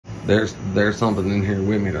There's something in here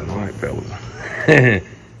with me tonight, fellas.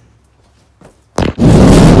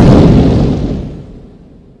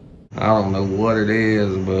 I don't know what it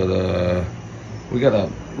is, but we gotta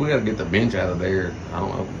get the bench out of there. I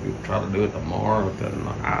don't know if we try to do it tomorrow.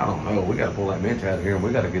 I don't know. We gotta pull that bench out of here, and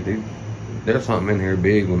we gotta get these. There's something in here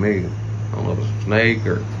big with me. I don't know if it's a snake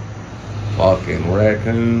or fucking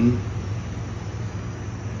raccoon.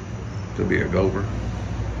 Could be a gopher.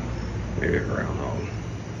 Maybe a groundhog.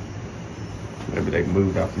 Maybe they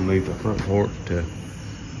moved out from underneath the front porch to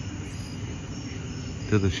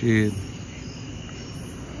the shed.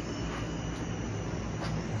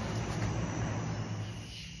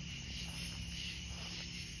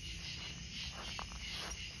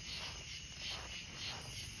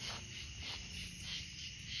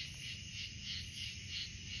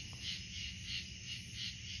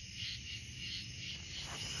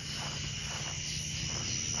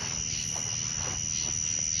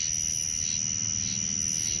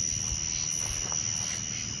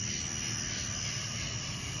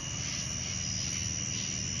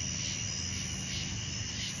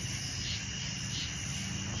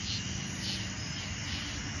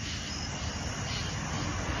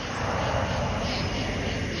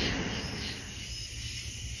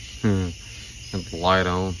 Have the light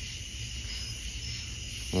on.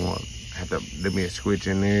 Have to do me a switch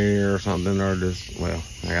in there or something, or just, well,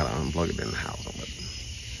 I gotta unplug it in the house.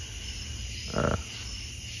 But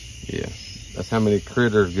yeah, that's how many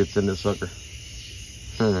critters gets in this sucker.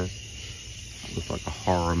 Looks like a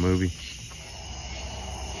horror movie.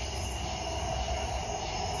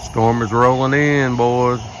 Storm is rolling in,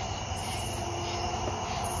 boys.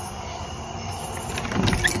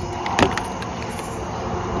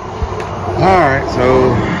 Alright,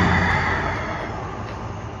 so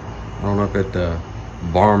I don't know if that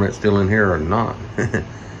varmint's still in here or not.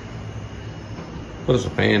 Put us a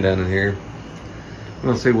fan down in here. We're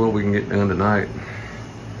gonna see what we can get done tonight.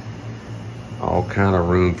 All kind of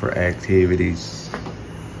room for activities.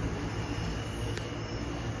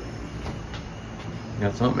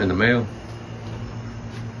 Got something in the mail.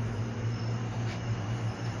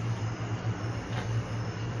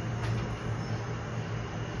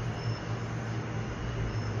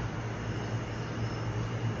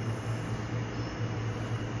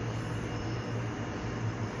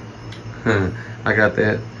 I got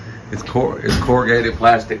that. It's corrugated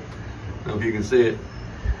plastic. I don't know if you can see it.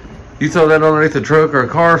 You throw that underneath a truck or a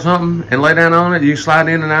car or something and lay down on it. You slide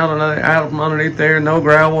in and out from underneath there. No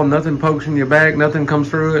gravel, nothing pokes in your back, nothing comes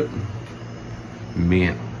through it.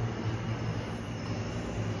 Mint.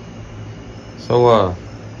 So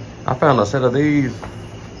I found a set of these.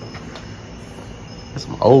 That's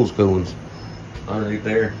some old school ones underneath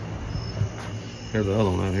there. Here's the other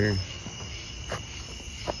one out here.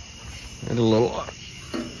 And a little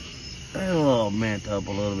bent up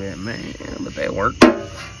a little bit, man, but that worked.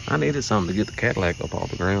 I needed something to get the Cadillac up off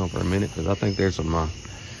the ground for a minute, because I think there's some, I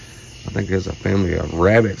think there's a family of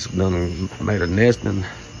rabbits done made a nest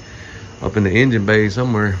up in the engine bay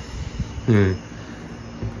somewhere.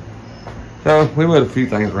 So we moved a few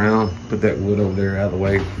things around, put that wood over there out of the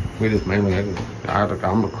way. We just mainly, I'm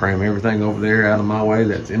gonna cram everything over there out of my way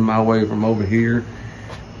that's in my way from over here,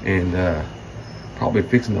 and probably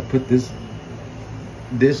fixing to put this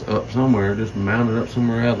up somewhere, just mount it up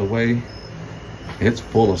somewhere out of the way. It's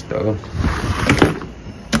full of stuff.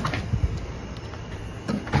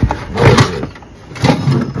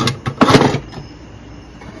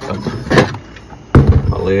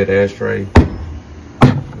 My lead ashtray.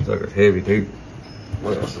 It's like it's heavy too.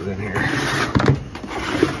 What else is in here?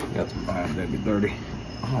 Got some 5W30.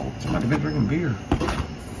 Oh, somebody been drinking beer.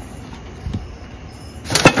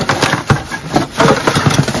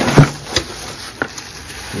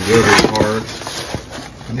 Delivery cards.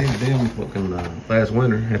 I needed them fucking last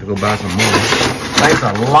winter. Had to go buy some more. Thanks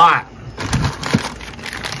a lot.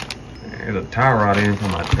 There's a tie rod in for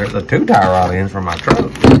my truck. The 2 tie rod ends for my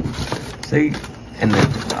truck. See? And then,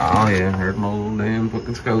 oh yeah, here's my little damn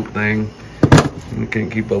fucking scope thing. You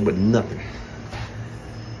can't keep up with nothing.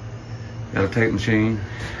 Got a tape machine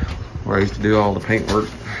where I used to do all the paint work.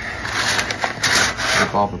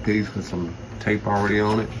 Rip off a piece with some tape already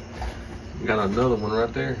on it. Got another one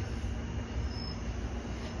right there.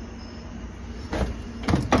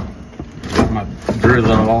 My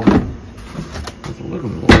drizzle. Let's look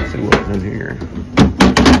at let's see what's in here.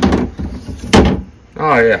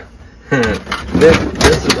 Oh yeah. This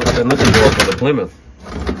is what I've been looking for the Plymouth.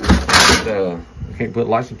 I can't put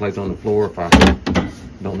license plates on the floor if I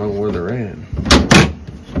don't know where they're at.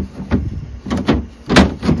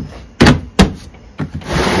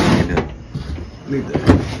 Need to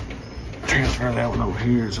transfer that one over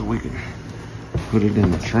here so we can put it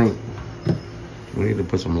in the trunk. We need to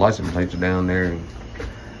put some license plates down there and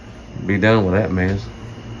be done with that mess.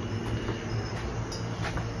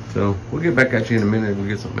 So we'll get back at you in a minute. We'll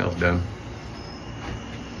get something else done.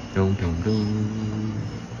 Dum, dum, dum.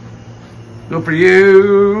 Good for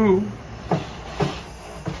you.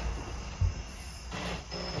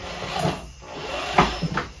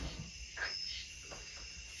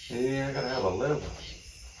 Yeah, I gotta have a level.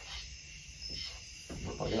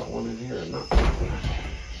 If I got one in here or not.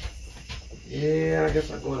 Yeah, I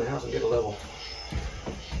guess I'll go in the house and get a level.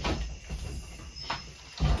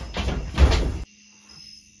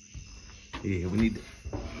 Yeah, we need to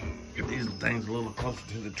get these things a little closer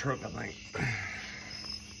to the truck, I think.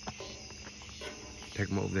 Take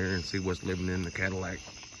them over there and see what's living in the Cadillac.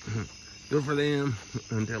 Good for them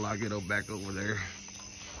until I get back over there.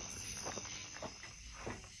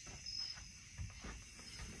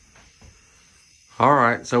 All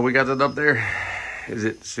right, so we got it up there. Is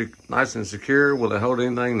it nice and secure? Will it hold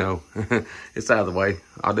anything? No. It's out of the way.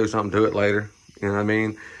 I'll do something to it later. You know what I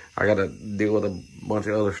mean? I got to deal with a bunch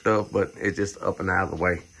of other stuff, but it's just up and out of the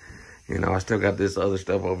way. You know, I still got this other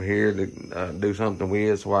stuff over here to do something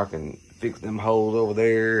with so I can fix them holes over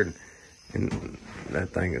there. And that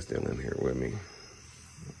thing is still in here with me.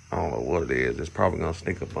 I don't know what it is. It's probably going to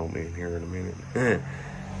sneak up on me in here in a minute.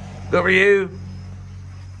 Good for you.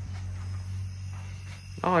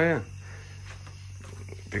 Oh, yeah.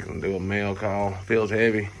 Fixing to do a mail call. Feels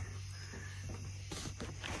heavy.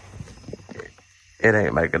 It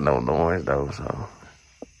ain't making no noise, though, so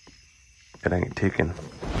it ain't ticking.